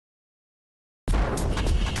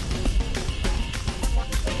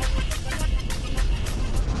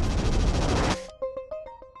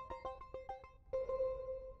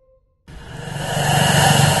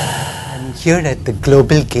here at the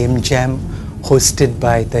Global Game Jam hosted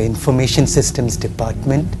by the Information Systems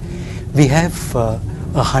Department. We have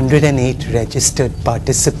 108 registered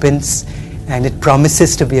participants, and it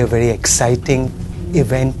promises to be a very exciting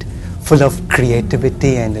event full of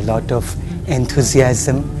creativity and a lot of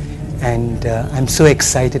enthusiasm. And I'm so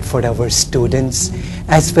excited for our students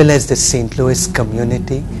as well as the St. Louis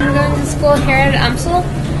community. I'm going to school here at UMSL,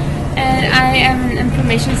 and I am an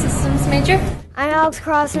Information Systems major. I'm Alex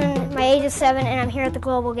Crossan, my age is 7, and I'm here at the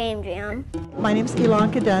Global Game Jam. My name's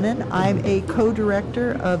Ilanka Dunnan. I'm a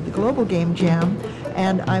co-director of the Global Game Jam,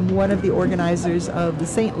 and I'm one of the organizers of the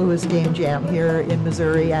St. Louis Game Jam here in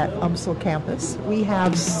Missouri at UMSL campus. We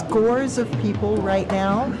have scores of people right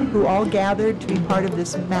now who all gathered to be part of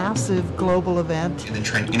this massive global event. And then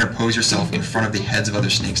try and interpose yourself in front of the heads of other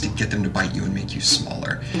snakes to get them to bite you and make you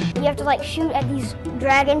smaller. You have to shoot at these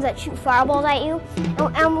dragons that shoot fireballs at you,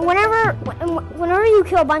 and whenever you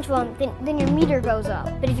kill a bunch of them, then your meter goes up.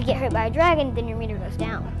 But if you get hit by a dragon, then your meter goes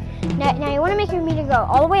down. Now you want to make your meter go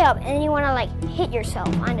all the way up, and then you want to hit yourself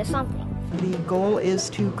onto something. The goal is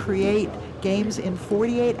to create games in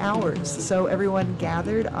 48 hours. So everyone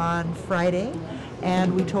gathered on Friday,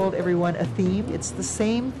 and we told everyone a theme. It's the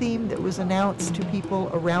same theme that was announced to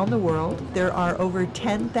people around the world. There are over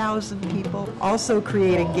 10,000 people also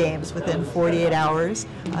creating games within 48 hours.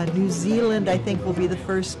 New Zealand, I think, will be the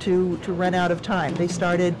first to run out of time. They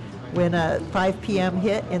started when 5 p.m.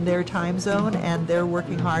 hit in their time zone, and they're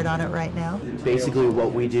working hard on it right now. Basically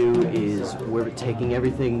what we do is we're taking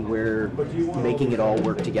everything, we're making it all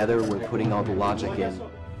work together, we're putting all the logic in.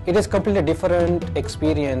 It is completely different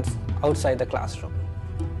experience outside the classroom.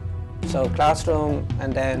 So classroom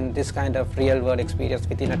and then this kind of real world experience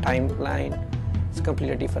within a timeline, it's a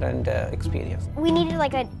completely different experience. We needed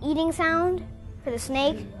an eating sound for the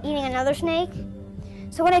snake eating another snake.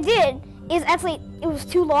 So what I did is actually, it was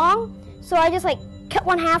too long, so I just cut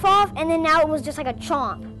one half off, and then now it was just like a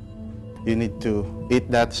chomp. You need to eat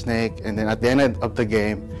that snake, and then at the end of the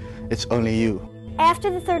game, it's only you. After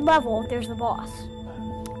the 3rd level, there's the boss,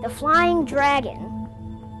 the flying dragon,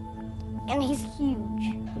 and he's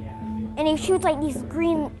huge. And he shoots these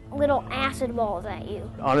green little acid balls at you.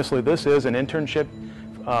 Honestly, this is an internship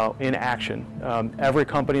in action. Every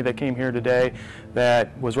company that came here today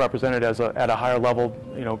that was represented at a higher level,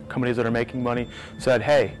 companies that are making money, said,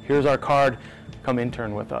 hey, here's our card, come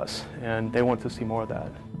intern with us. And they want to see more of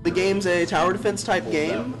that. The game's a tower defense type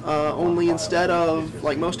game, only instead of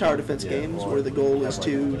most tower defense games where the goal is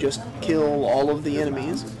to just kill all of the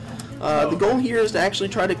enemies, the goal here is to actually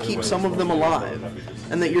try to keep some of them alive.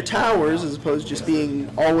 And that your towers, as opposed to just being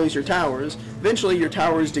always your towers, eventually your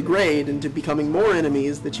towers degrade into becoming more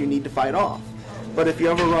enemies that you need to fight off. But if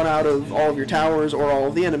you ever run out of all of your towers or all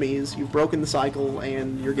of the enemies, you've broken the cycle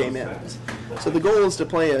and your game ends. So the goal is to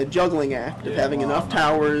play a juggling act of having enough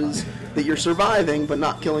towers that you're surviving but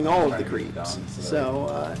not killing all of the creeps.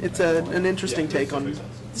 So it's an interesting take on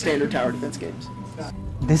standard tower defense games.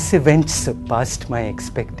 This event surpassed my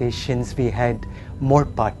expectations. We had more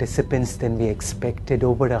participants than we expected,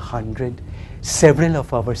 over 100. Several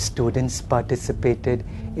of our students participated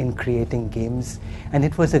in creating games, and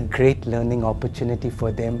it was a great learning opportunity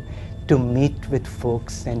for them to meet with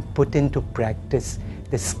folks and put into practice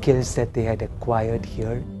the skills that they had acquired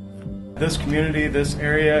here. This community, this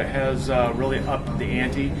area has really upped the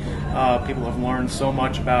ante. People have learned so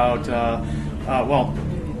much about,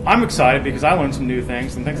 I'm excited because I learned some new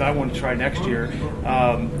things and things I want to try next year.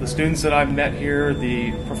 The students that I've met here,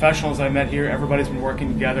 the professionals I met here, everybody's been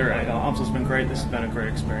working together. UMSL's been great. This has been a great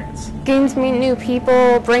experience. Games meet new people,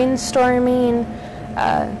 brainstorming,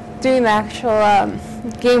 doing the actual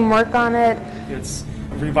game work on it. It's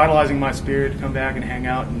revitalizing my spirit to come back and hang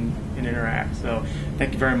out and interact. So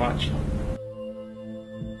thank you very much.